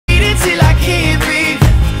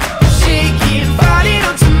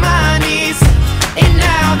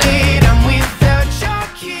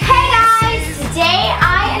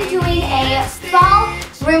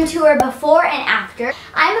before and after.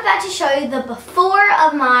 I'm about to show you the before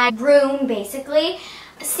of my room, basically.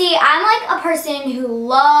 See, I'm like a person who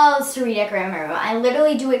loves to redecorate my room. I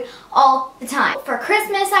literally do it all the time. For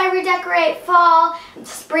Christmas, I redecorate, fall,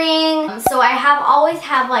 spring. So I always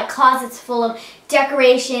have like closets full of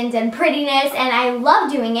decorations and prettiness, and I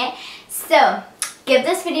love doing it. So give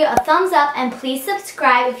this video a thumbs up and please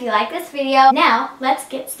subscribe if you like this video. Now, let's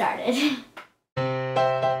get started.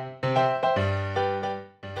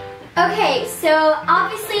 Okay, so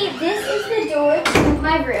obviously this is the door to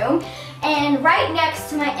my room. And right next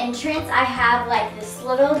to my entrance, I have like this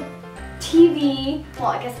little TV. Well,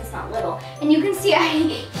 I guess it's not little. And you can see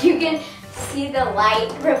the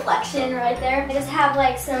light reflection right there. I just have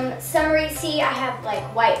like some summery tea. I have like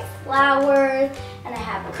white flowers, and I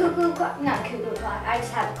have a cuckoo clock, not a cuckoo clock. I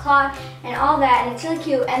just have a clock and all that, and it's really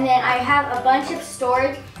cute. And then I have a bunch of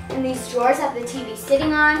storage in these drawers that the TV's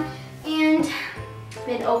sitting on. And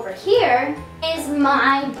then over here is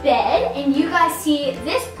my bed, and you guys see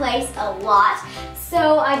this place a lot.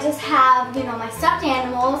 So I just have, you know, my stuffed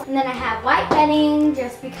animals, and then I have white bedding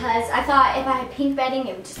just because I thought if I had pink bedding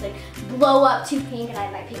it would just like blow up too pink, and I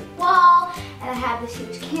have my pink wall, and I have this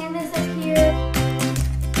huge canvas up here.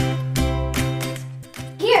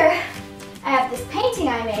 Here I have this painting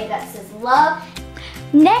I made that says love.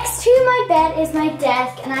 Next to my bed is my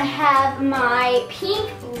desk, and I have my pink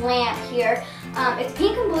lamp here. It's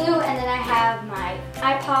pink and blue, and then I have my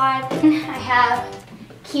iPod. I have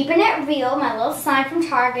Keeping It Real, my little sign from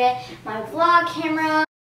Target, my vlog camera.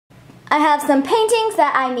 I have some paintings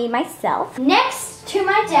that I made myself. Next to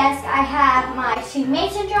my desk, I have my 2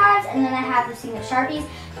 mason jars, and then I have this thing of Sharpies.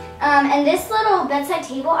 And this little bedside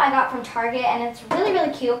table I got from Target, and it's really,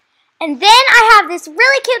 really cute. And then I have this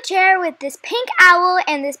really cute chair with this pink owl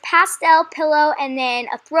and this pastel pillow and then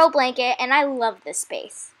a throw blanket, and I love this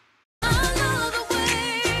space.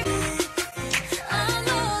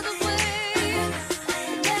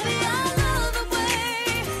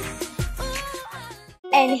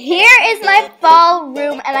 And here is my fall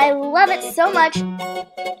room, and I love it so much.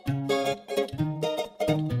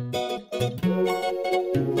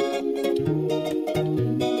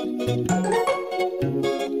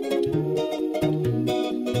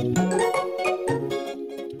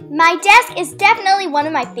 My desk is definitely one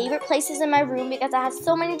of my favorite places in my room because it has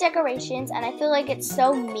so many decorations, and I feel like it's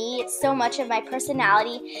so me. It's so much of my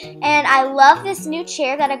personality. And I love this new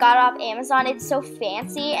chair that I got off Amazon. It's so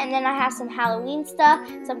fancy. And then I have some Halloween stuff,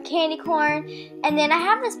 some candy corn, and then I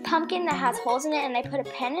have this pumpkin that has holes in it, and I put a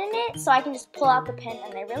pen in it so I can just pull out the pen,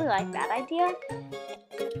 and I really like that idea.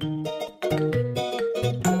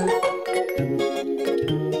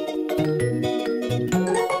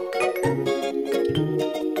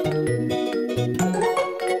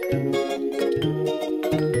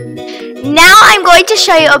 Now I'm going to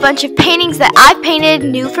show you a bunch of paintings that I've painted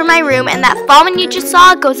new for my room, and that fall one you just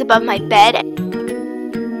saw goes above my bed.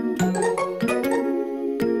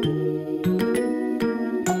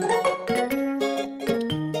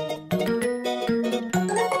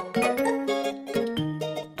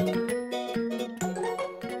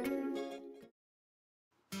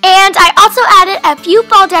 And I also added a few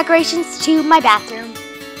fall decorations to my bathroom.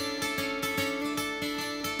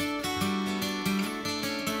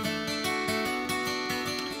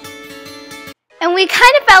 And we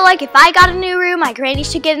kind of felt like if I got a new room, my granny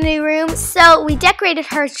should get a new room, so we decorated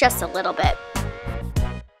hers just a little bit.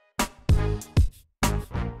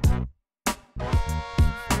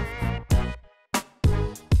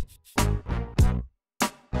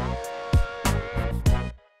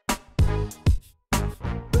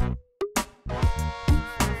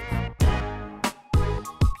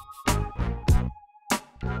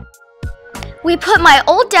 We put my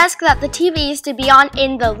old desk that the TV used to be on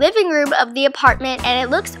in the living room of the apartment, and it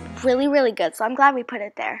looks really, really good, so I'm glad we put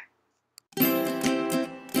it there.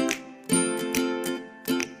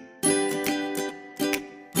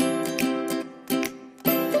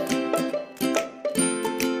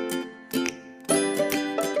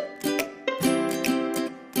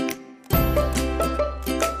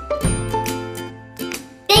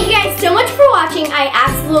 Thank you guys so much for watching. I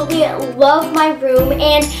absolutely love my room,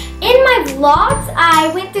 and in my vlogs,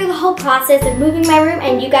 I went through the whole process of moving my room,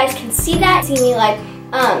 and you guys can see that. See me like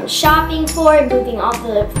shopping for it, moving all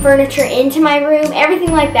the furniture into my room,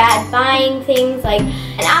 everything like that, buying things like,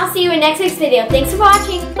 and I'll see you in next week's video. Thanks for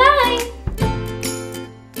watching. Bye!